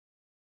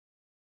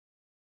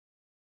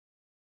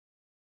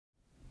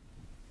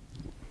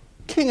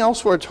King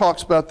elsewhere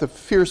talks about the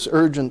fierce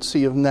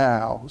urgency of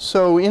now.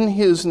 So in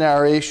his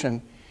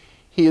narration,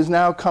 he is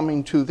now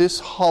coming to this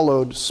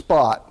hollowed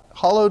spot.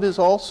 Hollowed is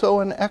also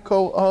an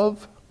echo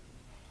of?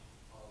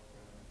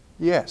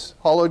 Yes,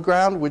 hollowed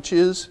ground, which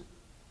is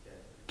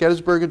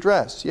Gettysburg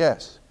Address,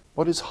 yes.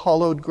 What is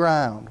hollowed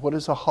ground? What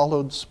is a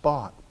hollowed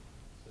spot?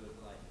 So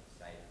it's like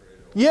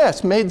sacred?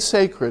 Yes, made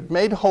sacred,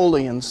 made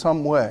holy in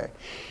some way.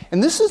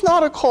 And this is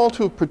not a call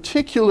to a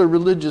particular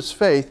religious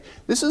faith.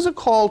 This is a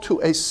call to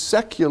a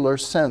secular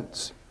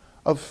sense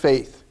of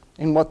faith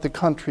in what the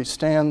country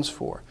stands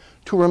for,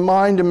 to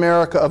remind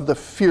America of the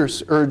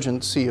fierce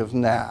urgency of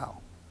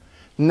now.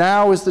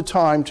 Now is the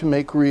time to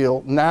make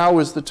real. Now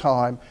is the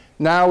time.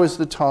 Now is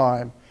the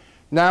time.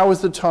 Now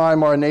is the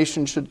time our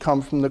nation should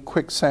come from the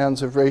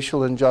quicksands of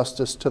racial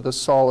injustice to the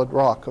solid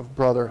rock of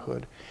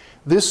brotherhood.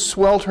 This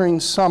sweltering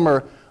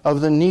summer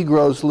of the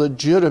Negro's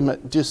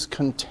legitimate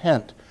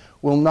discontent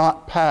will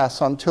not pass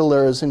until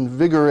there is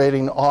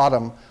invigorating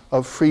autumn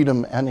of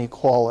freedom and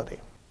equality.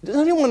 Does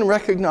anyone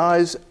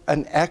recognize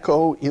an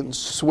echo in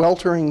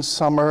sweltering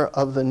summer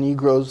of the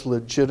Negro's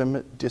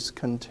legitimate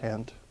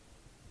discontent?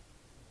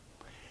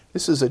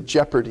 This is a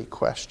Jeopardy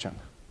question.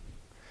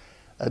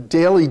 A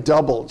daily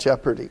double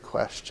Jeopardy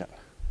question.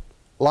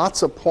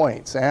 Lots of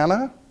points.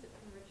 Anna?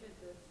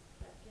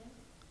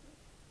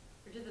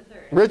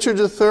 Richard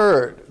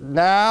III.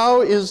 Now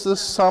is the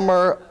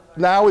summer,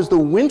 now is the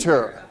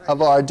winter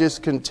of our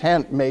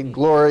discontent made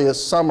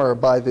glorious summer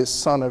by this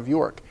son of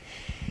York.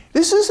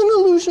 This is an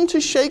allusion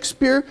to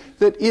Shakespeare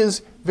that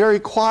is very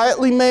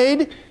quietly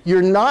made.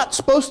 You're not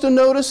supposed to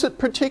notice it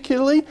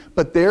particularly,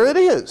 but there it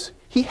is.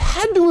 He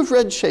had to have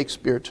read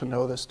Shakespeare to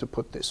know this, to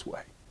put this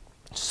way.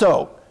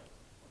 So,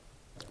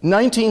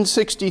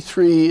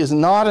 1963 is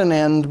not an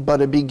end,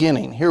 but a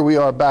beginning. Here we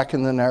are back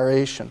in the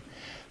narration.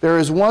 There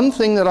is one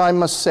thing that I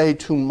must say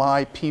to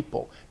my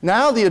people.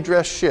 Now the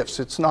address shifts.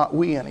 It's not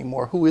we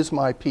anymore. Who is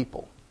my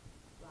people?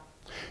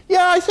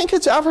 Yeah, I think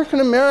it's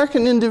African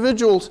American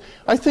individuals.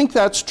 I think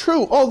that's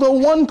true. Although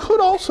one could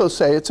also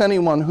say it's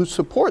anyone who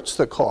supports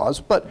the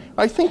cause, but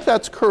I think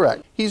that's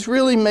correct. He's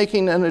really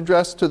making an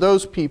address to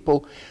those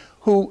people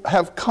who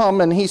have come,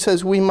 and he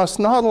says we must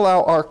not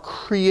allow our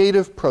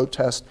creative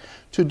protest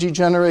to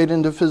degenerate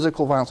into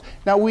physical violence.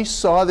 Now, we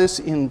saw this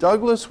in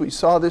Douglass, we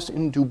saw this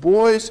in Du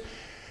Bois.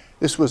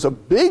 This was a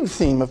big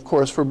theme, of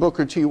course, for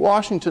Booker T.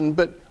 Washington,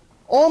 but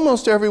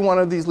almost every one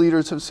of these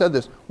leaders have said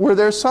this. Were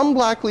there some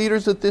black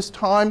leaders at this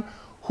time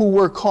who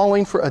were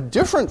calling for a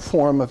different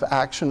form of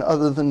action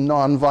other than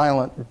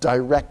nonviolent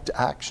direct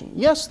action?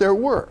 Yes, there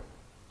were.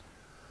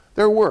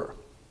 There were.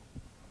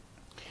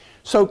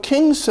 So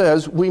King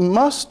says we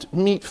must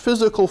meet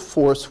physical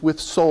force with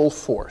soul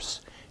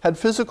force. Had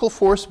physical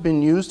force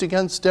been used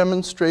against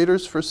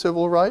demonstrators for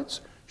civil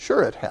rights?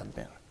 Sure, it had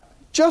been.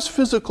 Just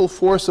physical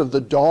force of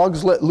the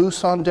dogs let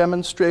loose on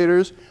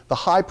demonstrators, the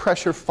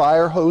high-pressure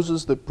fire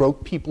hoses that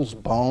broke people's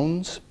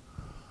bones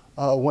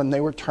when they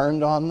were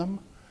turned on them,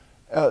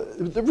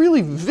 the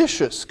really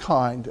vicious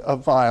kind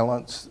of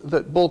violence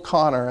that Bull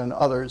Connor and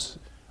others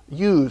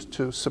used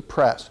to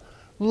suppress,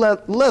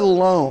 let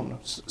alone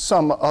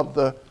some of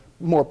the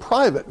more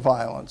private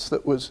violence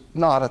that was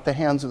not at the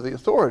hands of the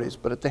authorities,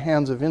 but at the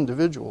hands of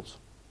individuals.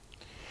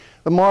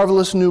 The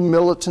marvelous new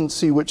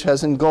militancy which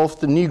has engulfed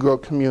the Negro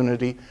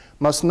community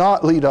must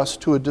not lead us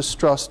to a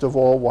distrust of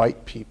all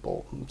white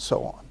people, and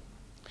so on.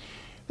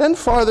 Then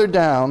farther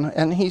down,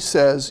 and he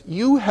says,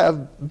 you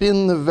have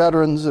been the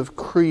veterans of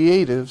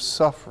creative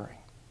suffering.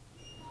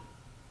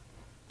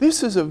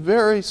 This is a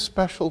very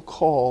special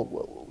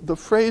call. The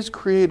phrase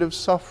creative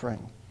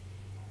suffering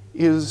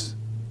is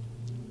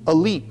a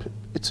leap.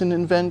 It's an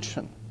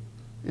invention.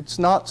 It's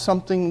not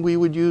something we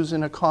would use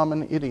in a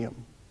common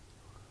idiom.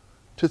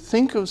 To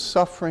think of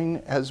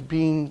suffering as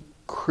being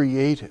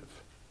creative,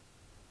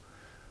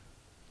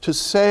 to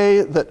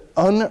say that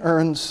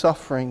unearned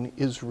suffering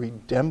is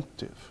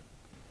redemptive.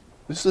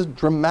 This is a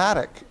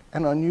dramatic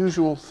and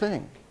unusual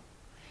thing.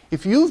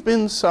 If you've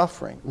been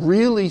suffering,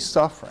 really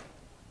suffering,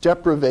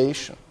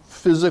 deprivation,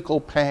 physical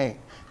pain,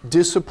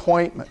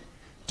 disappointment,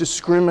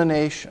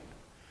 discrimination,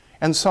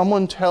 and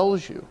someone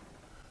tells you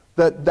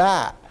that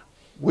that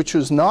which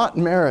is not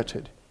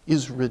merited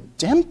is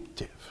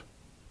redemptive,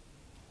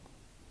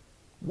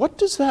 what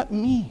does that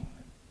mean?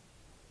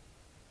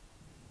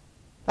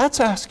 That's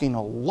asking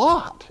a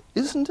lot,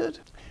 isn't it?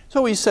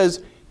 So he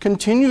says,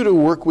 continue to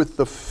work with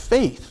the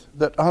faith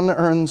that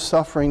unearned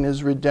suffering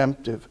is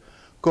redemptive.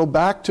 Go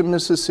back to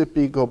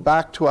Mississippi, go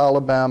back to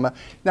Alabama.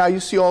 Now you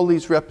see all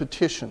these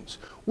repetitions.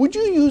 Would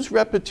you use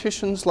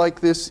repetitions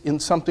like this in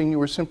something you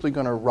were simply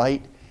going to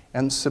write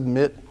and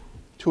submit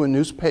to a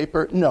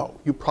newspaper? No,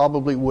 you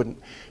probably wouldn't.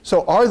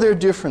 So are there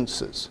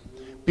differences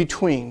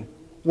between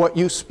what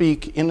you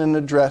speak in an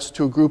address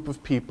to a group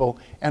of people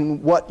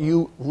and what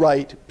you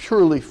write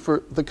purely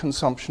for the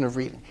consumption of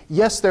reading?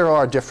 Yes, there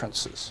are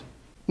differences.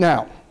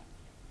 Now,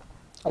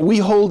 we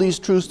hold these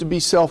truths to be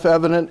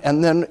self-evident,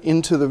 and then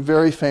into the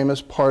very famous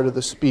part of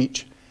the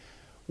speech,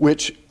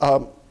 which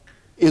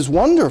is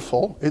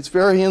wonderful, it's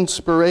very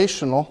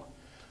inspirational,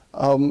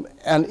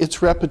 And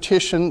its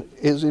repetition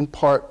is in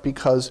part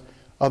because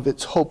of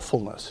its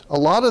hopefulness. A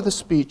lot of the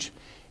speech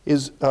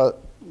is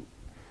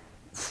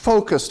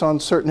focused on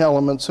certain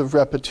elements of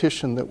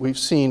repetition that we've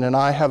seen. And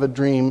I have a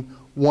dream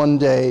one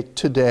day,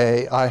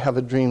 today, I have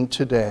a dream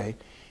today,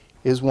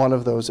 is one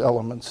of those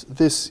elements.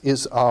 This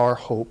is our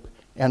hope,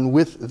 and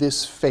with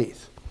this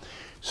faith.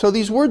 So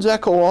these words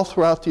echo all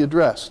throughout the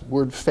address. The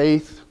word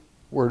faith,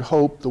 word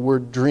hope, the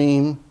word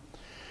dream.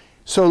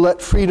 So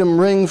let freedom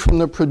ring from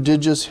the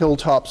prodigious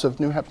hilltops of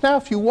New Hampshire. Now,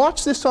 if you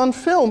watch this on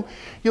film,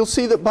 you'll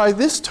see that by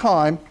this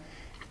time,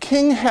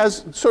 King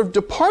has sort of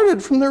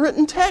departed from the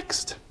written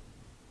text.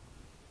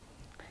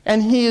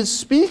 And he is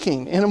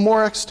speaking in a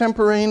more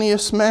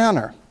extemporaneous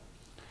manner.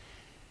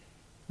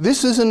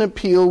 This is an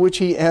appeal which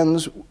he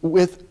ends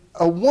with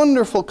a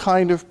wonderful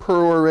kind of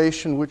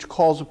peroration which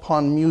calls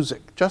upon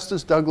music, just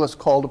as Douglas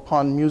called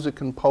upon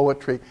music and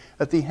poetry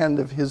at the end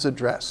of his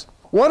address.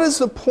 What is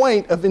the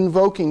point of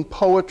invoking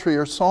poetry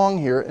or song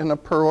here in a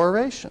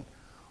peroration?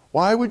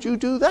 Why would you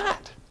do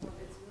that?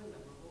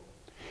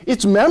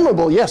 It's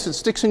memorable, yes, it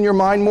sticks in your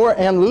mind more.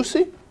 And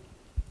Lucy?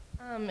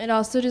 It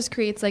also just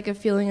creates like a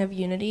feeling of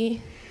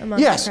unity among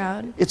the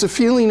crowd. Yes, it's a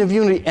feeling of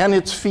unity, and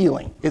it's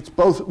feeling. It's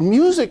both.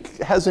 Music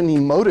has an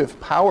emotive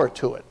power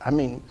to it. I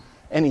mean,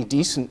 any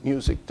decent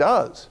music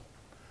does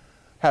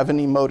have an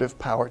emotive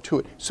power to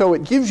it. So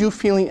it gives you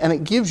feeling, and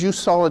it gives you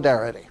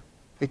solidarity.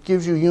 It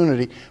gives you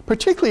unity,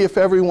 particularly if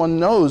everyone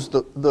knows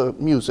the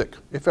music,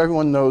 if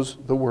everyone knows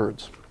the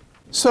words.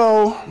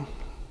 So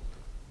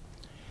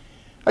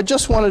I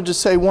just wanted to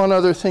say one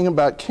other thing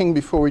about King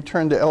before we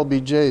turn to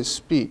LBJ's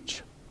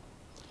speech.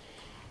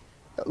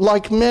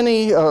 Like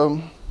many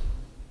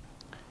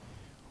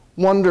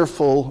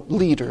wonderful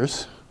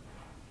leaders,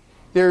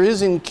 there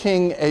is in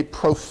King a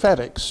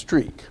prophetic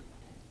streak.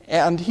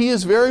 And he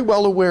is very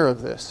well aware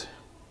of this,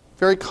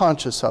 very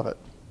conscious of it.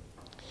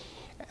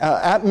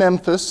 At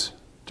Memphis,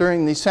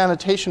 during the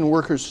sanitation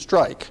workers'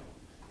 strike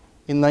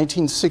in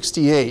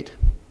 1968,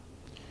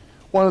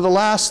 one of the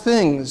last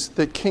things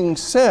that King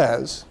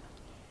says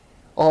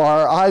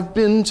are, "I've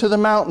been to the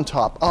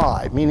mountaintop."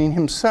 I, meaning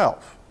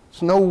himself.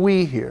 There's no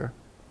we here.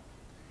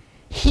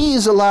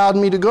 He's allowed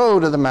me to go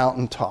to the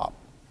mountaintop,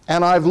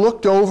 and I've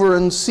looked over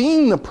and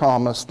seen the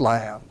promised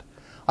land.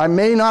 I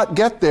may not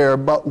get there,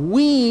 but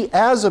we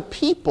as a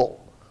people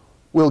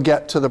will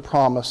get to the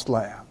promised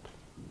land.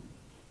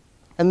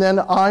 And then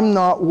I'm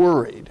not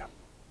worried.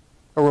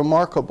 A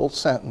remarkable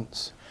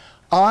sentence.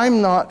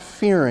 I'm not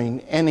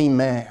fearing any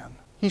man.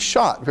 He's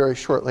shot very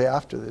shortly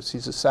after this.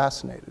 He's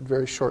assassinated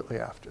very shortly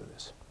after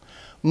this.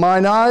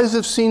 Mine eyes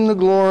have seen the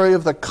glory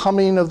of the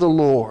coming of the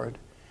Lord.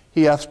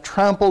 He hath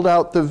trampled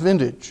out the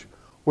vintage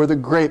where the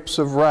grapes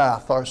of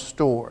wrath are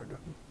stored.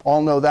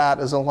 All know that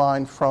as a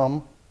line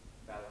from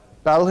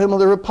Battle Hymn of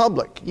the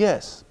Republic.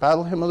 Yes,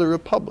 Battle Hymn of the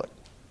Republic.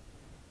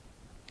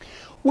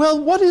 Well,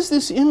 what is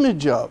this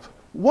image of?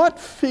 What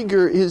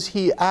figure is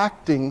he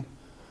acting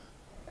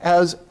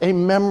as a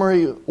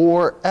memory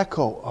or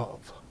echo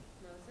of?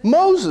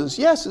 Moses,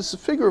 yes, it's the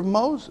figure of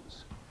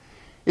Moses.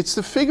 It's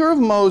the figure of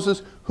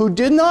Moses who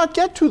did not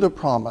get to the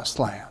promised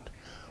land.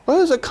 Well,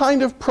 there's a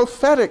kind of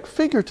prophetic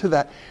figure to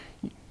that.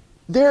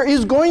 There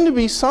is going to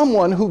be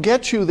someone who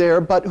gets you there,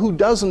 but who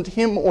doesn't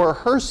him or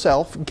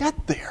herself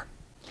get there,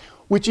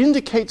 which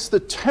indicates the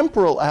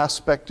temporal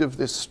aspect of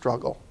this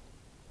struggle.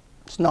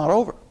 It's not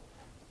over,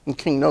 and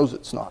King knows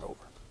it's not over.